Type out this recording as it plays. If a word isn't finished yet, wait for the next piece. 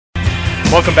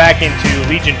Welcome back into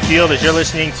Legion Field as you're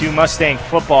listening to Mustang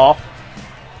football.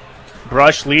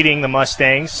 Brush leading the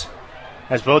Mustangs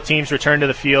as both teams return to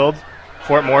the field.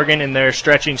 Fort Morgan in their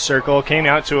stretching circle came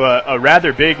out to a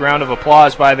rather big round of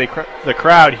applause by the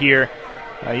crowd here,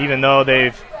 even though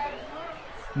they've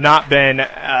not been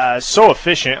so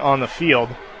efficient on the field.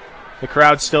 The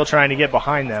crowd's still trying to get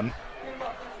behind them.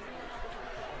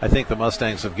 I think the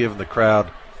Mustangs have given the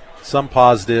crowd some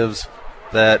positives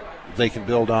that they can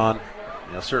build on.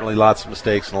 You know, certainly lots of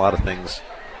mistakes and a lot of things,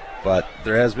 but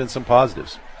there has been some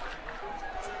positives.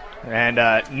 And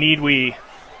need we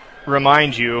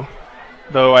remind you,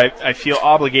 though I feel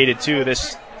obligated to,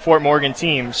 this Fort Morgan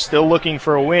team still looking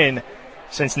for a win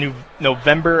since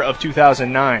November of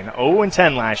 2009.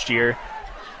 0-10 last year.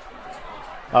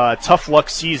 Tough luck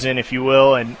season, if you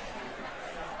will, and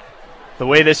the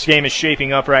way this game is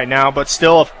shaping up right now, but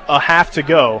still a half to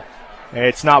go.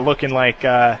 It's not looking like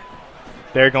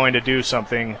they're going to do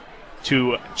something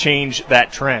to change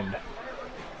that trend.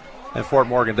 And Fort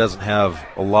Morgan doesn't have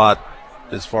a lot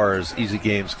as far as easy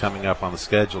games coming up on the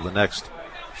schedule. The next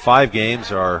 5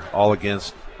 games are all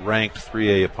against ranked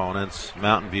 3A opponents.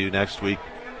 Mountain View next week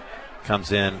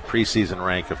comes in preseason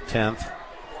rank of 10th,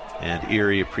 and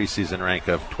Erie a preseason rank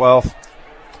of 12th.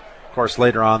 Of course,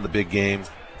 later on the big game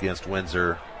against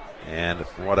Windsor, and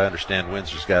from what I understand,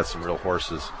 Windsor's got some real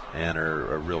horses and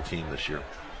are a real team this year.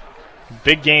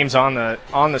 Big games on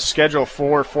the schedule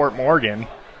for Fort Morgan,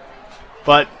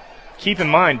 but keep in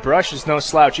mind, Brush is no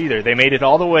slouch either. They made it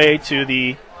all the way to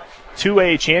the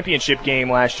 2A championship game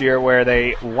last year where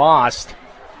they lost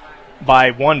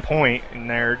by 1 point, and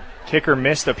their kicker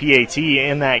missed a PAT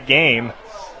in that game.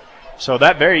 So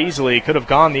that very easily could have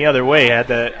gone the other way had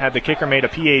the kicker made a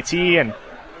PAT, and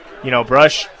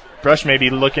Brush may be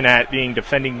looking at being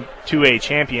defending 2A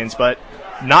champions, but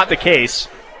not the case.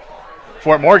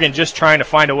 Fort Morgan just trying to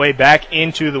find a way back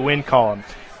into the win column.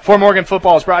 Fort Morgan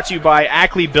football is brought to you by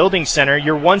Ackley Building Center,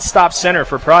 your one-stop center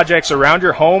for projects around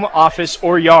your home, office,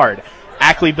 or yard.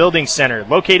 Ackley Building Center,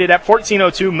 located at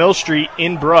 1402 Mill Street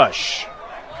in Brush.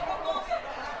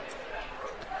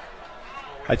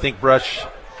 I think Brush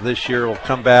this year will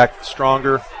come back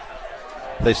stronger.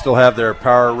 They still have their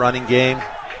power running game,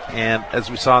 and as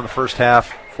we saw in the first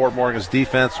half, Fort Morgan's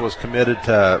defense was committed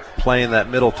to playing that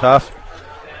middle tough.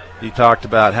 You talked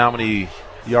about how many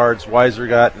yards Weiser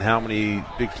got and how many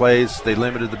big plays. They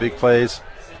limited the big plays,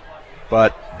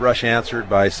 but Brush answered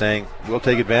by saying, we'll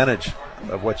take advantage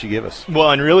of what you give us. Well,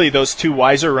 and really those 2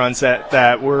 Weiser runs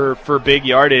that were for big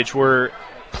yardage were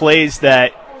plays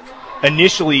that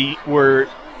initially were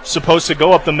supposed to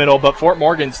go up the middle, but Fort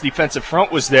Morgan's defensive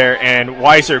front was there, and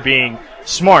Weiser, being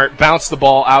smart, bounced the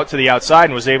ball out to the outside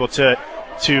and was able to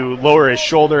lower his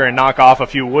shoulder and knock off a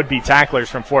few would-be tacklers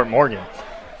from Fort Morgan.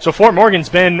 So Fort Morgan's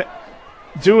been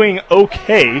doing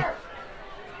okay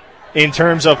in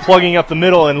terms of plugging up the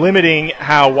middle and limiting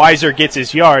how Weiser gets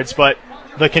his yards, but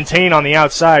the contain on the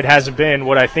outside hasn't been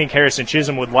what I think Harrison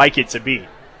Chisholm would like it to be.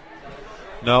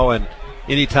 No, and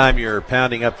anytime you're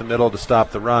pounding up the middle to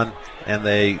stop the run and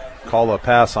they call a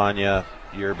pass on you,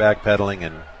 you're backpedaling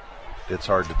and it's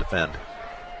hard to defend.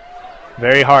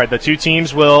 Very hard. The 2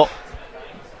 teams will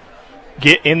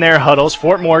get in their huddles.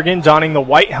 Fort Morgan donning the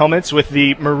white helmets with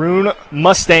the maroon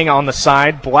Mustang on the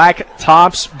side, black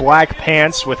tops, black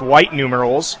pants with white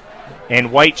numerals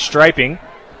and white striping.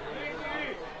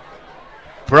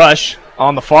 Brush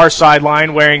on the far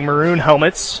sideline wearing maroon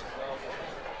helmets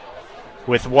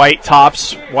with white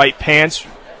tops, white pants,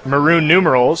 maroon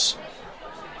numerals,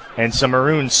 and some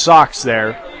maroon socks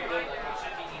there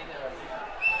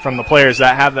from the players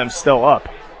that have them still up.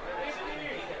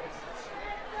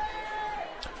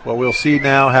 Well, we'll see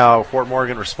now how Fort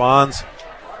Morgan responds.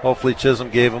 Hopefully Chisholm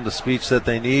gave them the speech that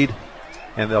they need,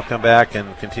 and they'll come back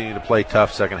and continue to play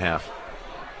tough second half.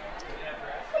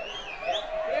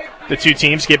 The 2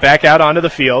 teams get back out onto the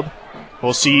field.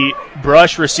 We'll see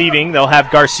Brush receiving. They'll have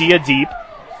Garcia deep.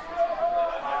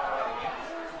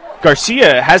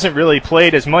 Garcia hasn't really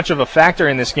played as much of a factor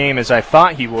in this game as I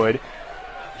thought he would.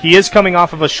 He is coming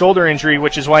off of a shoulder injury,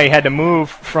 which is why he had to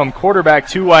move from quarterback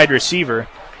to wide receiver.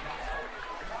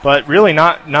 But really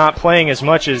not playing as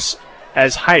much as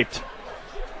hyped.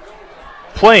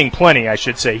 Playing plenty, I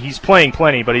should say. He's playing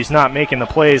plenty, but he's not making the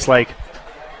plays like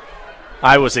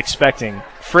I was expecting.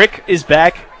 Frick is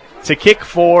back to kick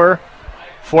for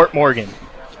Fort Morgan.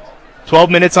 12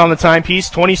 minutes on the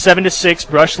timepiece, 27-6,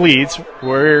 Brush leads.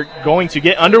 We're going to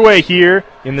get underway here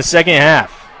in the second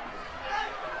half.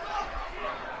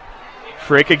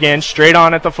 Frick again, straight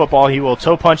on at the football. He will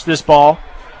toe punch this ball.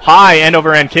 High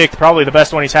end-over-end kick, probably the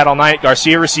best one he's had all night.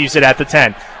 Garcia receives it at the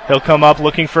 10. He'll come up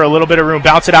looking for a little bit of room,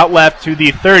 bounce it out left to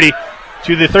the 30.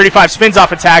 to the 35, spins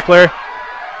off a tackler,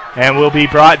 and will be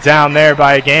brought down there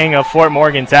by a gang of Fort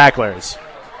Morgan tacklers.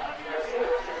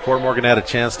 Fort Morgan had a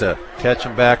chance to catch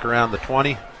him back around the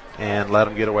 20 and let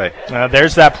him get away.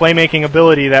 There's that playmaking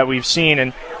ability that we've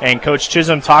seen and Coach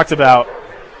Chisholm talked about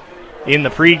in the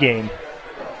pregame.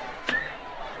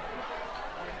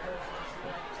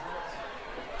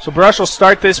 So Brush will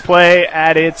start this play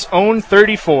at its own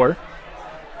 34.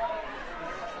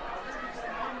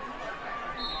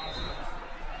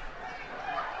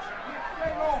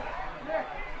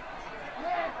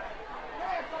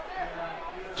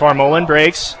 Tormolin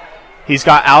breaks. He's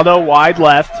got Aldo wide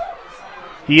left.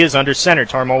 He is under center,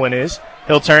 Tormolin is.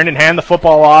 He'll turn and hand the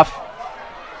football off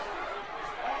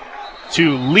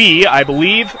to Lee, I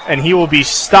believe, and he will be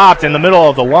stopped in the middle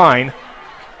of the line.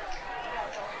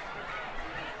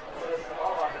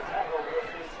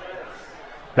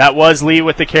 That was Lee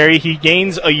with the carry. He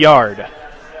gains a yard.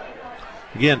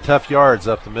 Again, tough yards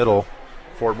up the middle.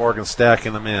 Fort Morgan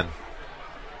stacking them in.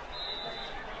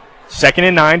 2nd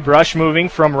and 9, Brush moving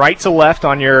from right to left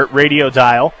on your radio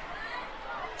dial.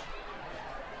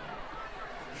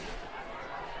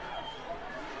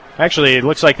 Actually, it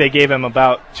looks like they gave him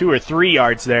about 2 or 3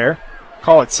 yards there.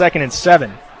 Call it 2nd and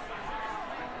 7.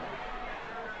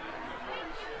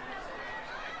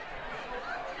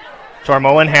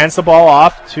 Tormolin hands the ball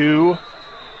off to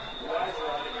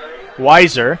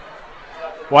Weiser.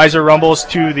 Weiser rumbles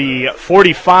to the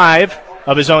 45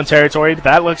 of his own territory, but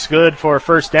that looks good for a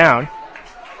first down.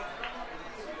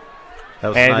 That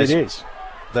was and nice. It is.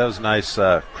 That was nice.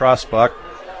 Cross buck.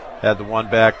 Had the one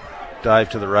back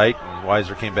dive to the right, and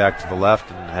Weiser came back to the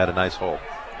left and had a nice hole.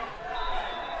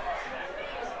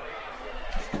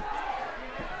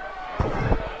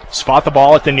 Spot the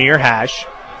ball at the near hash.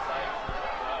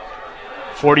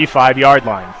 45-yard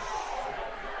line.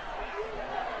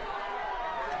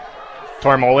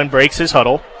 Tormolin breaks his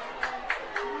huddle.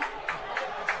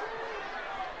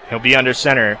 He'll be under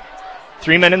center.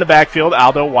 3 men in the backfield,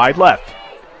 Aldo wide left.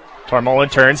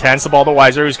 Tormolin turns, hands the ball to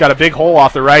Weiser, who's got a big hole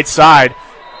off the right side.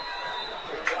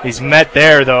 He's met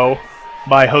there, though,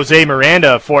 by Jose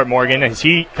Miranda of Fort Morgan as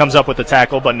he comes up with the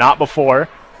tackle, but not before.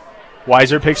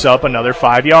 Weiser picks up another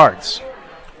 5 yards.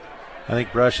 I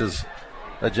think Brush has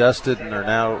adjusted and are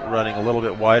now running a little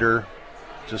bit wider,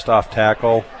 just off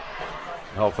tackle.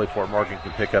 And hopefully Fort Morgan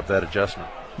can pick up that adjustment.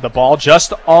 The ball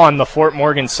just on the Fort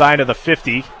Morgan side of the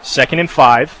 50, 2nd and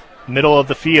 5, middle of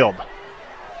the field.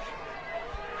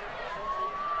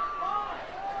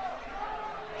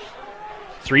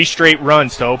 Three straight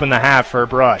runs to open the half for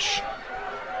Brush.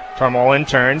 Tormolin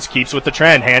turns, keeps with the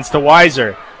trend, hands to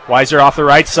Weiser. Weiser off the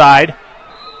right side,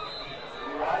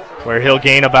 where he'll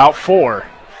gain about 4.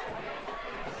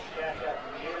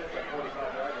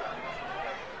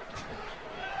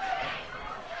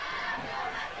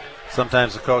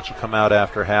 Sometimes the coach will come out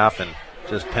after half and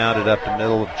just pound it up the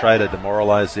middle and try to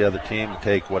demoralize the other team and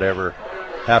take whatever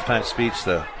halftime speech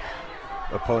the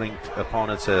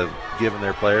opponents have given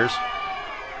their players.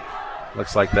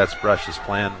 Looks like that's Brush's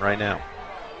plan right now.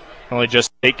 Only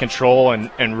just take control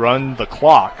and run the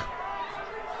clock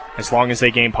as long as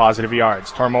they gain positive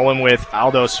yards. Tormolin with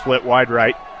Aldo split wide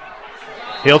right.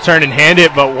 He'll turn and hand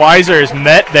it, but Weiser is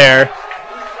met there.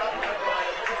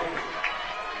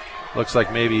 Looks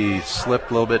like maybe he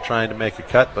slipped a little bit trying to make a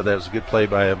cut, but that was a good play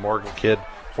by a Morgan kid,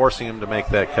 forcing him to make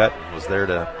that cut and was there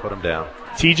to put him down.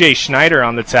 TJ Schneider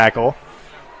on the tackle.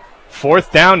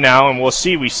 4th down now, and we'll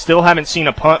see. We still haven't seen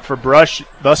a punt for Brush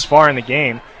thus far in the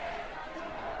game.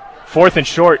 4th and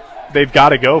short, they've got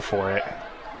to go for it.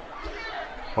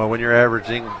 Well, when you're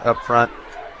averaging up front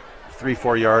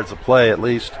 3-4 yards a play at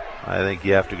least, I think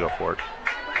you have to go for it.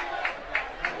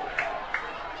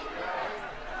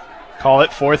 Call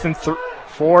it 4th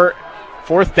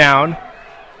down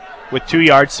with 2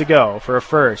 yards to go for a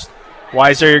first.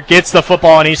 Weiser gets the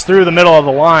football, and he's through the middle of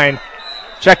the line.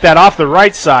 Check that off the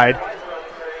right side,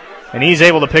 and he's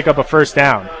able to pick up a first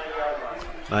down.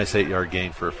 Nice 8-yard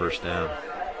gain for a first down.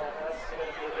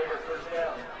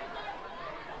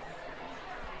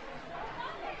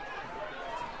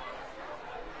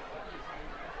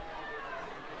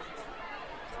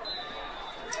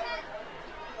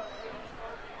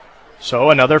 So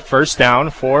another first down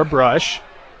for Brush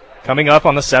coming up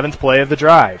on the 7th play of the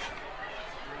drive.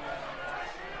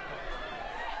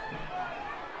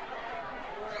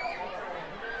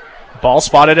 Ball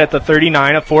spotted at the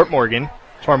 39 of Fort Morgan.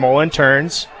 Tormolin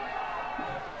turns.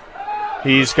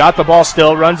 He's got the ball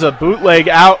still, runs a bootleg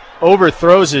out,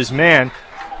 overthrows his man.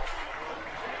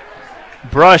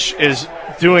 Brush is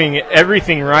doing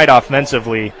everything right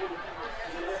offensively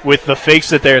with the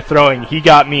fakes that they're throwing. He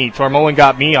got me. Tormolin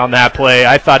got me on that play.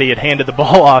 I thought he had handed the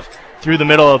ball off through the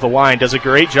middle of the line. Does a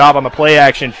great job on the play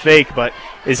action fake, but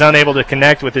is unable to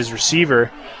connect with his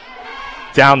receiver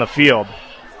down the field.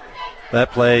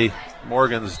 That play,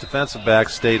 Morgan's defensive back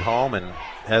stayed home and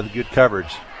had good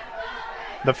coverage.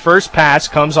 The first pass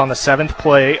comes on the 7th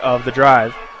play of the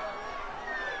drive.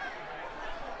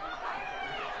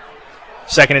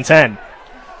 2nd and 10.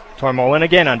 Tormolin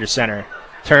again under center.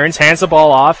 Turns, hands the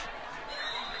ball off.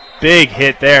 Big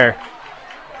hit there.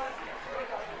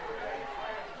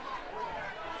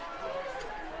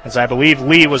 As I believe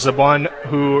Lee was the one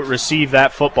who received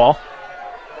that football.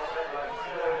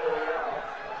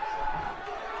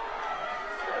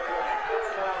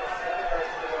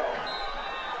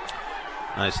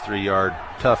 Nice 3-yard,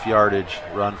 tough yardage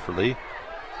run for Lee.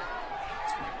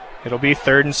 It'll be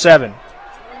 3rd and 7.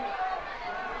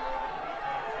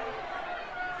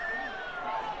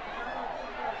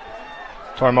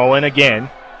 Tormolin again.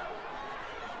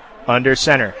 Under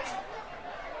center.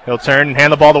 He'll turn and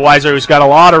hand the ball to Weiser, who's got a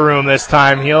lot of room this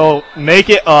time. He'll make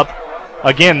it up.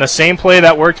 Again, the same play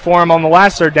that worked for him on the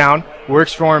last 3rd down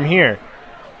works for him here.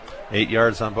 8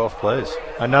 yards on both plays.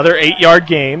 Another 8-yard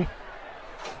gain.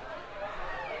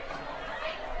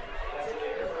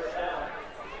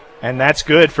 And that's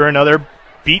good for another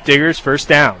Beat Diggers first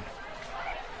down.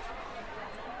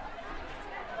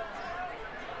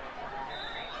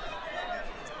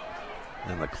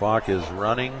 And the clock is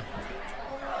running.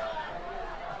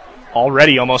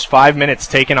 Already almost 5 minutes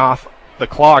taken off the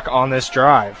clock on this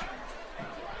drive.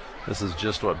 This is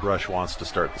just what Brush wants to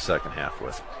start the second half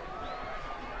with.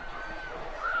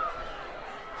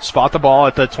 Spot the ball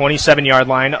at the 27-yard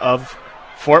line of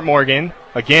Fort Morgan.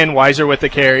 Again, Weiser with the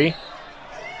carry.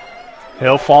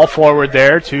 He'll fall forward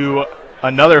there to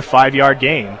another 5-yard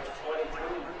gain.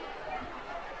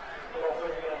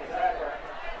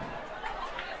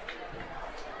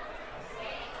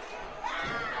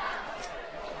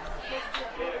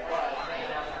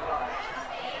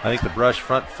 I think the Brush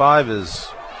front 5 is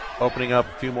opening up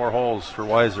a few more holes for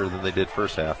Weiser than they did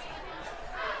first half.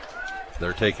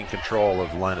 They're taking control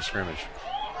of the line of scrimmage.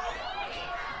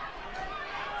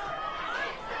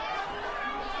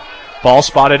 Ball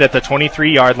spotted at the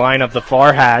 23-yard line of the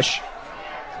far hash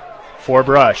for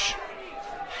Brush.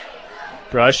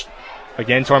 Brush,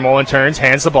 again, Tormolin turns,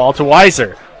 hands the ball to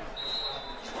Weiser.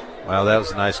 Wow, that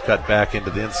was a nice cut back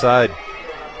into the inside.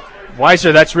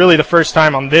 Weiser, that's really the first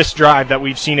time on this drive that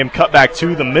we've seen him cut back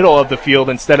to the middle of the field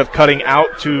instead of cutting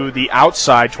out to the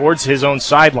outside towards his own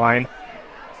sideline.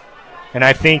 And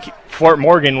I think Fort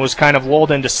Morgan was kind of lulled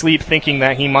into sleep thinking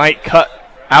that he might cut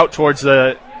out towards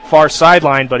the far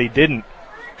sideline, but he didn't.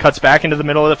 Cuts back into the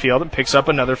middle of the field and picks up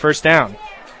another first down.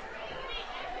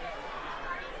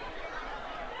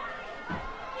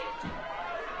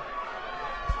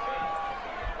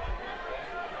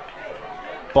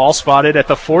 Ball spotted at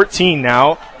the 14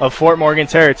 now of Fort Morgan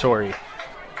territory.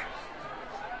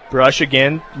 Brush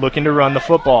again looking to run the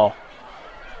football.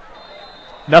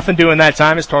 Nothing doing that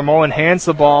time as Tormolin hands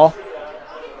the ball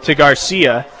to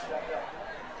Garcia.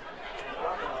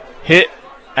 Hit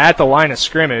at the line of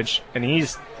scrimmage, and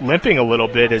he's limping a little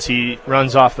bit as he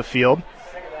runs off the field.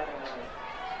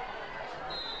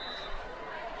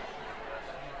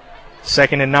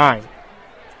 Second and 9.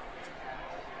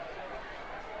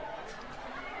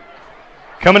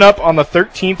 Coming up on the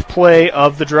 13th play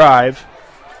of the drive,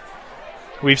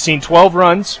 we've seen 12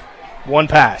 runs, 1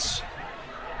 pass.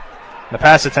 The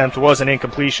pass attempt was an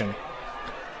incompletion.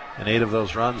 And 8 of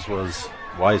those runs was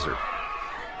Weiser.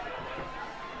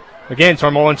 Again,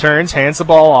 Tormolin turns, hands the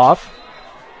ball off.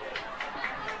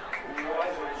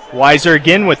 Weiser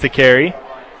again with the carry.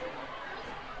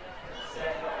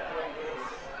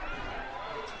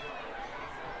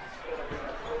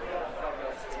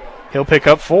 He'll pick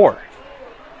up 4.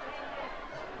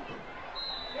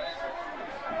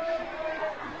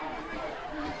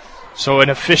 So an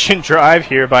efficient drive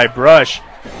here by Brush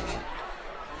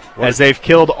as they've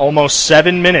killed almost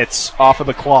 7 minutes off of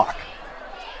the clock.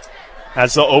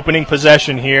 That's the opening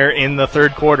possession here in the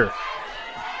third quarter.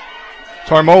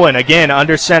 Tormolin again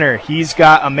under center. He's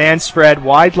got a man spread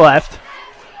wide left.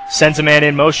 Sends a man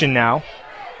in motion now.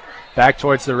 Back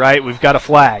towards the right. We've got a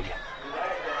flag.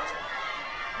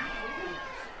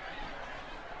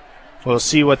 We'll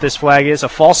see what this flag is. A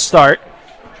false start.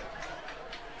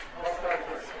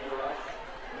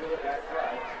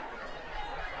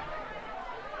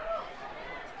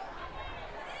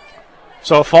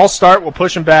 So a false start will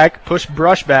push him back, push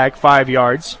Brush back 5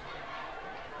 yards.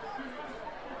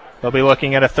 They'll be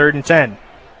looking at a 3rd and 10.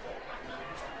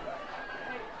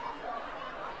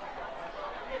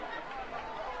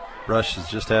 Brush is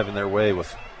just having their way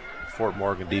with Fort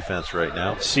Morgan defense right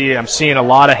now. I'm seeing a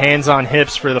lot of hands on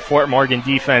hips for the Fort Morgan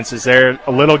defense as they're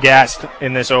a little gassed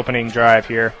in this opening drive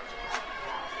here.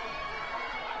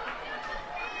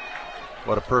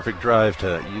 What a perfect drive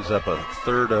to use up a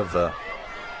third of the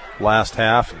last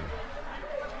half and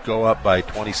go up by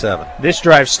 27. This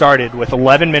drive started with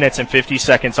 11 minutes and 50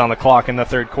 seconds on the clock in the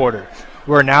third quarter.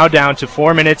 We're now down to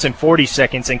 4 minutes and 40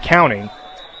 seconds and counting.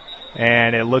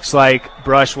 And it looks like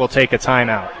Brush will take a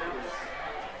timeout.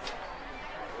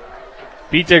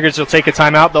 Beat Diggers will take a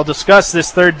timeout. They'll discuss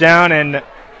this 3rd down and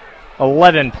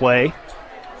 11 play.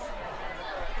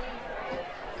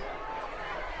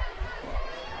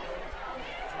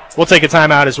 We'll take a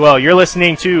timeout as well. You're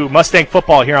listening to Mustang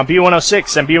Football here on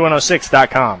B106 and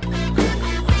B106.com.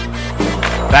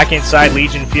 Back inside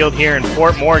Legion Field here in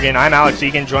Fort Morgan, I'm Alex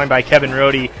Egan, joined by Kevin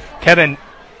Rohde. Kevin,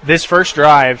 this first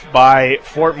drive by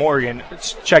Fort Morgan,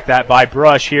 check that, by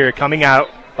Brush here coming out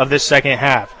of this second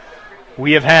half.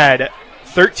 We have had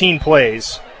 13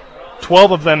 plays.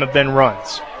 12 of them have been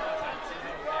runs.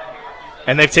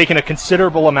 And they've taken a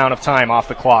considerable amount of time off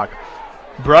the clock.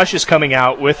 Brush is coming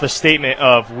out with a statement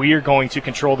of, we are going to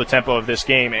control the tempo of this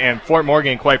game, and Fort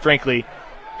Morgan, quite frankly,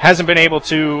 hasn't been able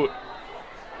to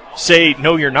say,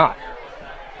 no, you're not.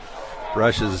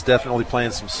 Brush is definitely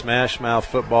playing some smash mouth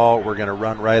football. We're going to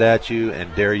run right at you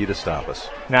and dare you to stop us.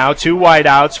 Now 2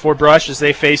 wideouts for Brush as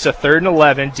they face a 3rd and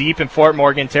 11 deep in Fort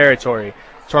Morgan territory.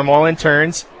 Tormolen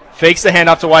turns, fakes the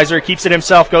handoff to Weiser, keeps it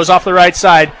himself, goes off the right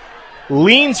side,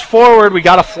 leans forward. We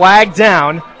got a flag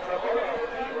down.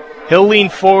 He'll lean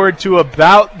forward to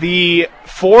about the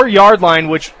 4-yard line,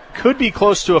 which could be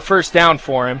close to a first down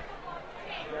for him.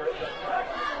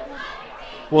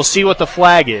 We'll see what the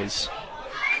flag is.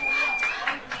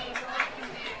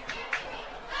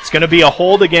 It's going to be a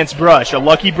hold against Brush. A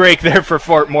lucky break there for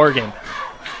Fort Morgan.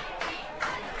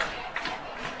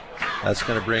 That's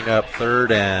going to bring up 3rd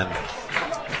and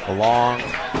a long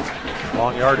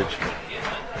yardage.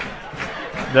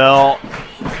 They'll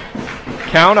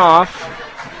count off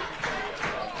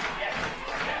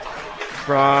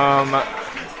from,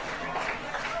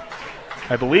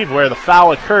 I believe, where the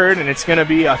foul occurred, and it's going to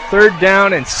be a 3rd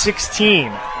down and 16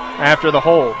 after the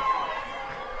hold.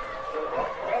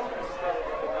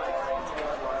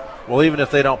 Well, even if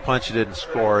they don't punch it in and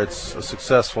score, it's a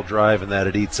successful drive in that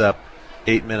it eats up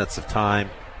 8 minutes of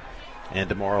time and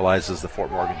demoralizes the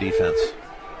Fort Morgan defense.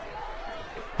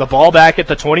 The ball back at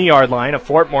the 20-yard line of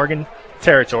Fort Morgan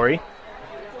territory.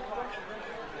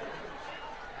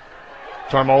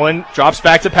 Tormolen drops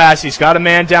back to pass. He's got a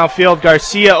man downfield.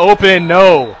 Garcia open.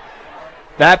 No.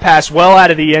 That pass well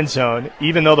out of the end zone,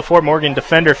 even though the Fort Morgan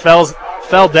defender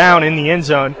fell down in the end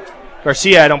zone.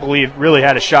 Garcia, I don't believe, really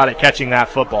had a shot at catching that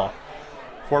football.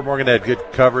 Fort Morgan had good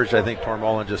coverage. I think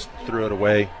Tormolen just threw it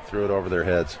away, threw it over their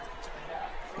heads.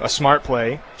 A smart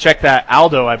play. Check that.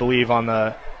 Aldo, I believe, on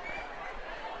the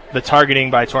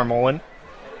targeting by Tormolen.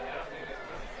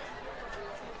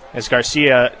 As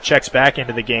Garcia checks back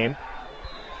into the game.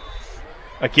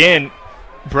 Again,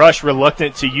 Brush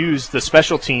reluctant to use the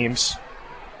special teams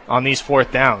on these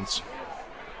 4th downs.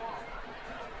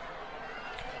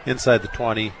 Inside the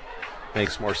 20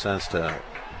 makes more sense to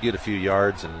get a few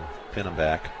yards and pin them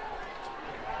back.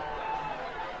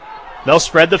 They'll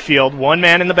spread the field. 1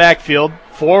 man in the backfield,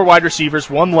 4 wide receivers,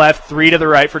 1 left, 3 to the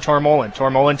right for Tormolen.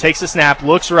 Tormolen takes the snap,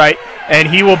 looks right, and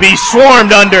he will be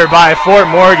swarmed under by Fort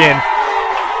Morgan.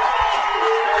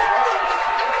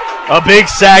 A big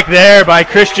sack there by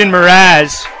Christian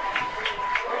Mraz.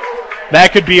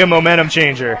 That could be a momentum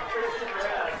changer.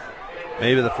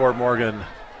 Maybe the Fort Morgan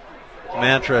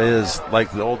mantra is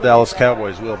like the old Dallas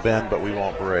Cowboys, we'll bend but we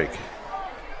won't break.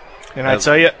 And I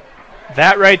tell you,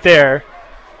 that right there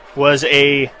was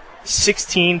a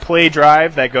 16-play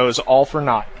drive that goes all for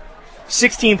naught.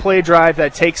 16-play drive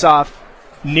that takes off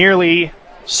nearly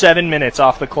 7 minutes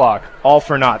off the clock, all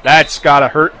for naught. That's got to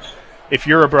hurt if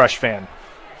you're a Brush fan.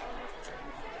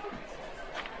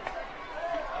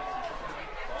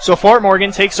 So Fort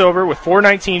Morgan takes over with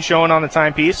 4:19 showing on the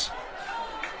timepiece.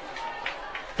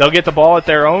 They'll get the ball at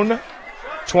their own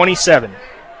 27.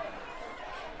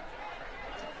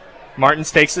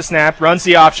 Martins takes the snap, runs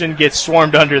the option, gets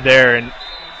swarmed under there, and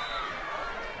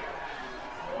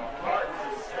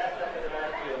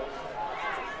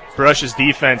Brush's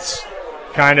defense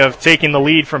kind of taking the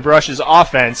lead from Brush's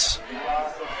offense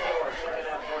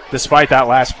despite that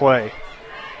last play.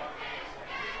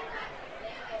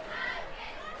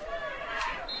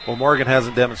 Well, Morgan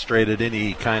hasn't demonstrated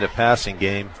any kind of passing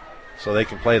game, so they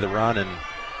can play the run and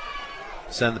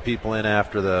send the people in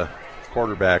after the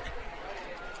quarterback.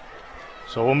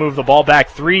 So we'll move the ball back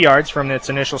 3 yards from its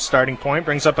initial starting point.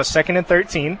 Brings up a 2nd and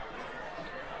 13.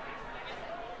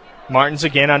 Martins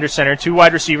again under center. 2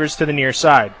 wide receivers to the near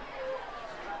side.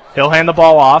 He'll hand the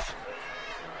ball off.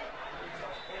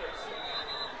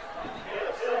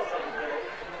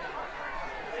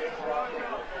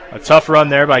 A tough run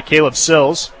there by Caleb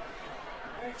Sills.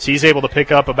 So he's able to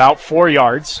pick up about 4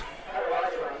 yards.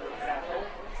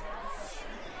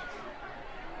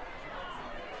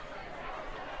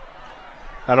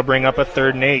 That'll bring up a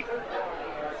 3rd and 8.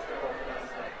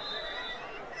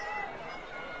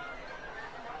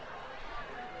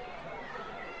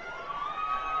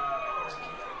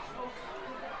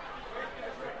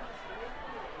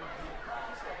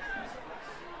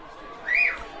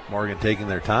 Morgan taking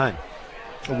their time.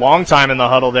 A long time in the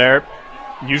huddle there,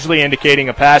 usually indicating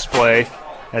a pass play,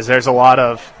 as there's a lot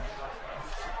of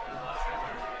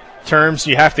terms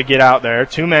you have to get out there.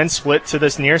 2 men split to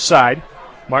this near side.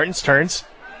 Martins turns,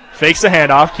 fakes the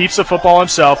handoff, keeps the football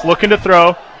himself, looking to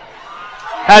throw.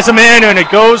 Has a man, and it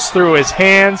goes through his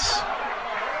hands.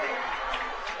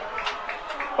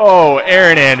 Oh,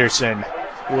 Aaron Anderson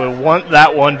will want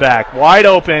that one back. Wide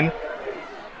open,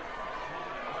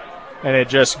 and it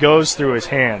just goes through his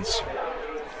hands.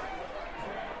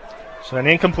 So an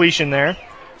incompletion there.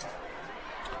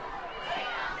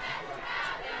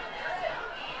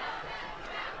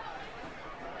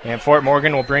 And Fort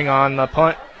Morgan will bring on the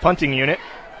punting unit.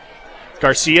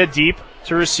 Garcia deep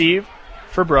to receive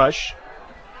for Brush.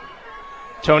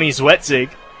 Tony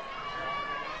Zwetzig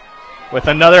with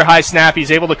another high snap.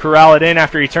 He's able to corral it in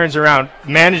after he turns around.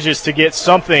 Manages to get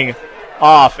something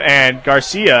off, and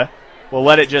Garcia will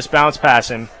let it just bounce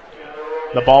past him.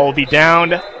 The ball will be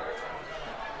downed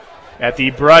at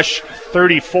the Brush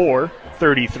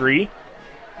 34-33,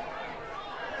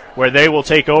 where they will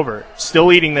take over. Still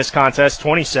leading this contest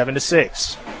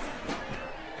 27-6.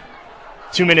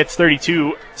 2 minutes,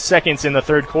 32 seconds in the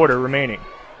 3rd quarter remaining.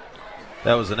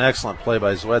 That was an excellent play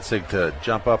by Zwetzig to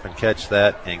jump up and catch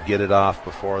that and get it off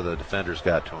before the defenders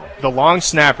got to him. The long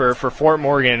snapper for Fort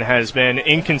Morgan has been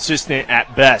inconsistent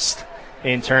at best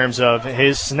in terms of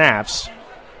his snaps.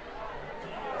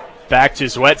 Back to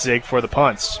Zwetzig for the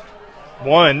punts.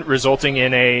 One resulting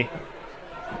in a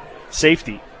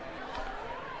safety.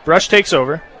 Brush takes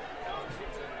over.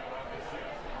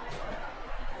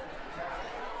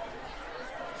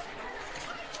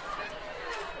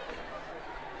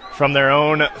 From their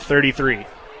own 33.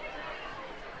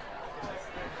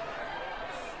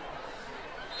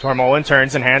 Tormolin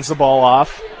turns and hands the ball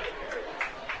off.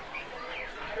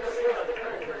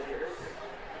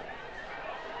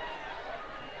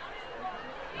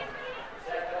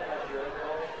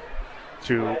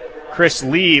 To Chris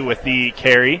Lee with the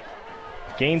carry.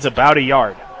 Gains about a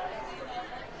yard.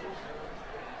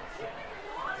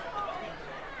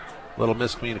 Little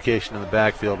miscommunication in the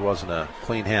backfield. Wasn't a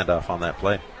clean handoff on that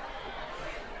play.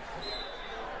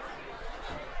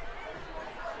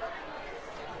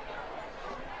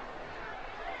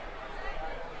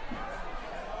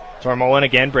 Tormolin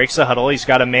again breaks the huddle. He's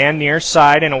got a man near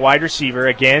side and a wide receiver.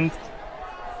 Again,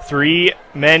 3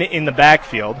 men in the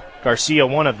backfield. Garcia,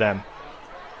 one of them.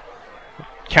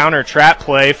 Counter trap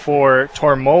play for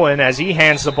Tormolin as he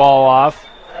hands the ball off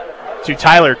to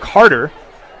Tyler Carter.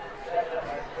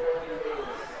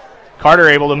 Carter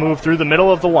able to move through the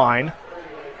middle of the line.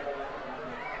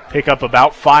 Pick up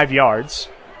about 5 yards.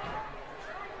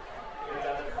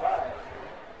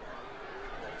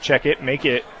 Check it, make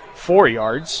it 4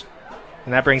 yards.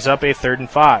 And that brings up a 3rd and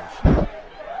 5.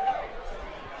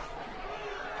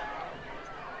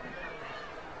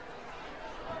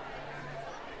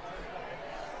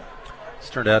 It's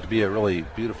turned out to be a really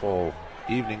beautiful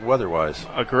evening weather-wise.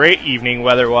 A great evening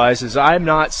weather-wise, as I'm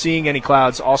not seeing any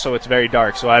clouds. Also, it's very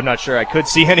dark, so I'm not sure I could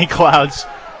see any clouds.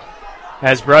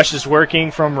 As Brush is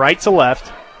working from right to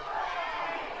left.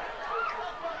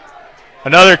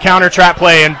 Another counter trap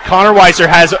play, and Connor Weiser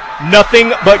has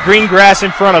nothing but green grass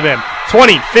in front of him.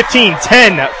 20, 15,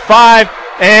 10, 5,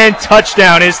 and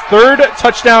touchdown. His 3rd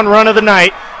touchdown run of the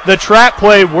night. The trap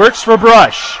play works for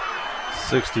Brush.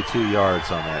 62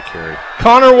 yards on that carry.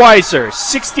 Connor Weiser,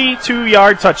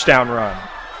 62-yard touchdown run.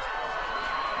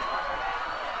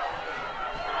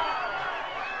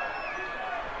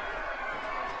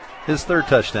 His 3rd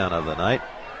touchdown of the night.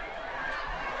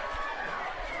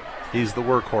 He's the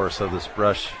workhorse of this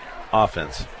Brush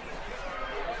offense.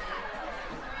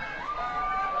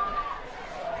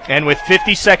 And with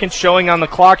 50 seconds showing on the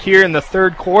clock here in the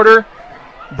 3rd quarter,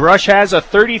 Brush has a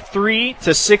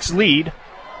 33-6 lead,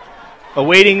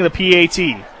 awaiting the PAT.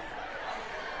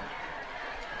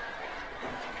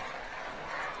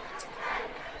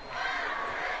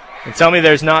 And tell me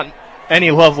there's not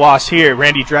any love lost here.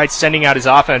 Randy Dreitz sending out his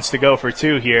offense to go for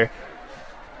 2 here.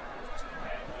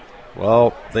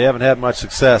 Well, they haven't had much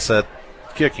success at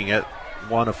kicking it.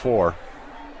 1 of 4.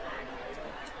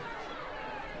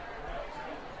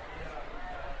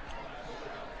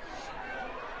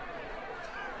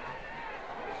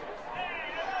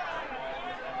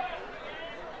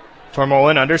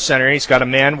 Tormolen under center. He's got a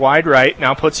man wide right.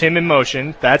 Now puts him in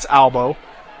motion. That's Albo.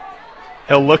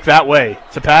 He'll look that way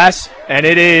to pass, and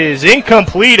it is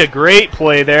incomplete. A great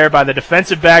play there by the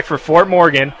defensive back for Fort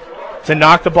Morgan to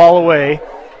knock the ball away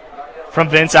from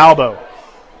Vince Albo.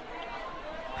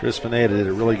 Chris Pineda did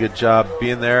a really good job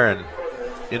being there and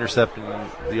intercepting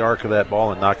the arc of that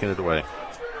ball and knocking it away.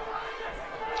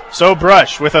 So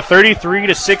Brush with a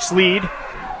 33-6 lead.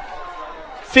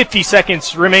 50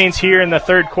 seconds remains here in the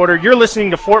third quarter. You're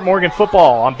listening to Fort Morgan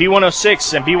football on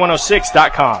B106 and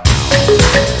B106.com.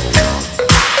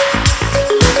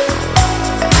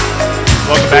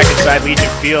 Welcome back inside Legion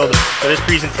Field for this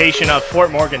presentation of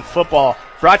Fort Morgan football.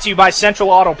 Brought to you by Central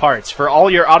Auto Parts. For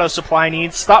all your auto supply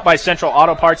needs, stop by Central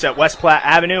Auto Parts at West Platte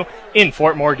Avenue in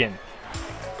Fort Morgan.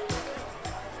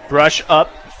 Brush up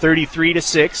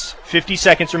 33-6. 50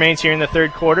 seconds remains here in the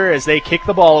third quarter as they kick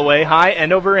the ball away. High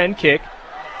end-over-end kick.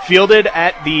 Fielded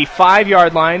at the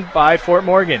 5-yard line by Fort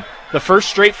Morgan. The first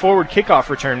straightforward kickoff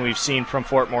return we've seen from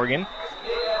Fort Morgan.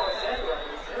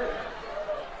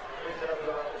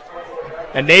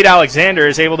 And Nate Alexander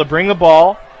is able to bring the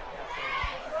ball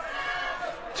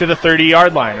to the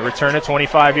 30-yard line, a return of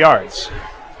 25 yards.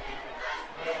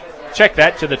 Check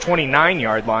that to the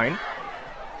 29-yard line.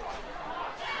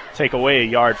 Take away a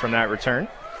yard from that return.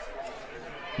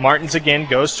 Martins again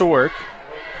goes to work.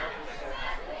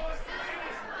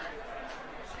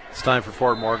 It's time for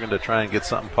Fort Morgan to try and get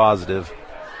something positive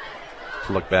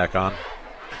to look back on.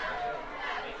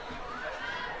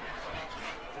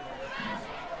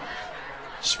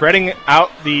 Spreading out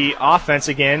the offense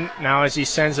again now as he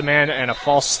sends a man, and a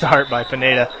false start by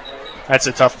Pineda. That's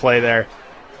a tough play there.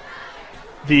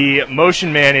 The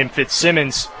motion man in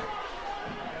Fitzsimmons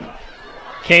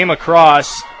came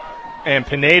across, and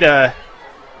Pineda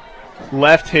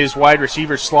left his wide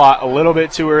receiver slot a little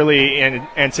bit too early in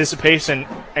anticipation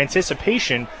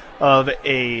of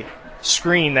a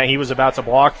screen that he was about to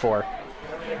block for.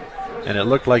 And it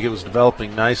looked like it was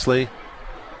developing nicely.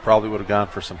 Probably would have gone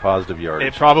for some positive yards.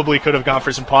 It probably could have gone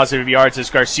for some positive yards as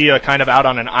Garcia kind of out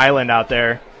on an island out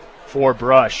there for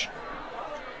Brush.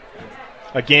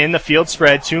 Again, the field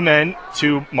spread, 2 men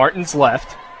to Martin's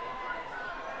left.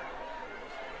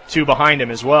 2 behind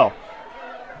him as well.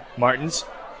 Martins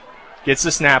gets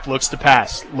the snap, looks to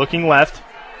pass. Looking left.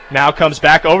 Now comes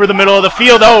back over the middle of the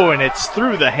field. Oh, and it's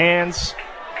through the hands.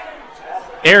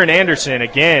 Aaron Anderson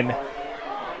again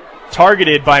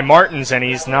targeted by Martins, and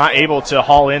he's not able to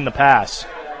haul in the pass.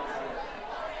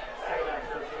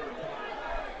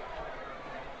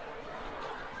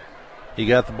 He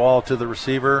got the ball to the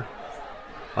receiver.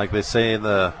 Like they say in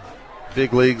the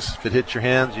big leagues, if it hits your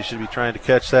hands, you should be trying to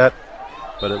catch that.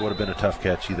 But it would have been a tough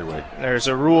catch either way. There's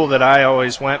a rule that I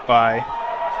always went by.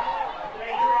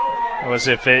 Was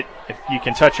if you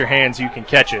can touch your hands, you can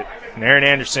catch it. And Aaron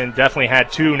Anderson definitely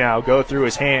had 2 now go through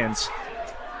his hands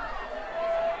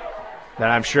that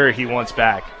I'm sure he wants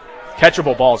back.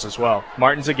 Catchable balls as well.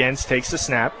 Martins again takes the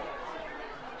snap.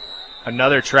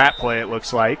 Another trap play, it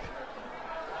looks like.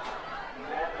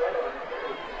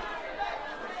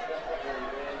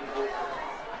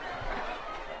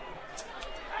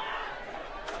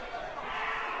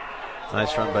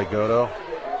 Nice run by Godo.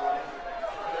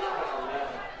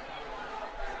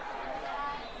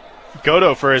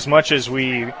 Godo, for as much as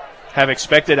we have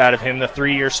expected out of him, the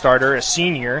 3-year starter, a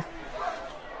senior,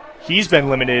 he's been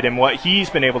limited in what he's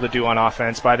been able to do on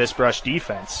offense by this Brush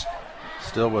defense.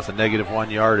 Still with a -1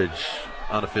 yardage,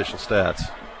 unofficial stats.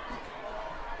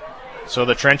 So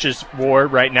the trenches war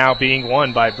right now being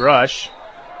won by Brush.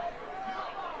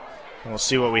 And we'll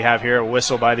see what we have here, a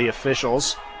whistle by the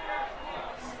officials.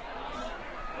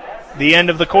 The end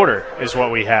of the quarter is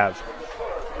what we have.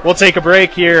 We'll take a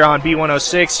break here on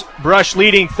B106. Brush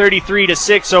leading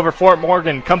 33-6 over Fort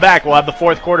Morgan. Come back, we'll have the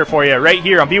fourth quarter for you right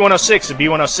here on B106 and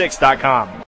B106.com.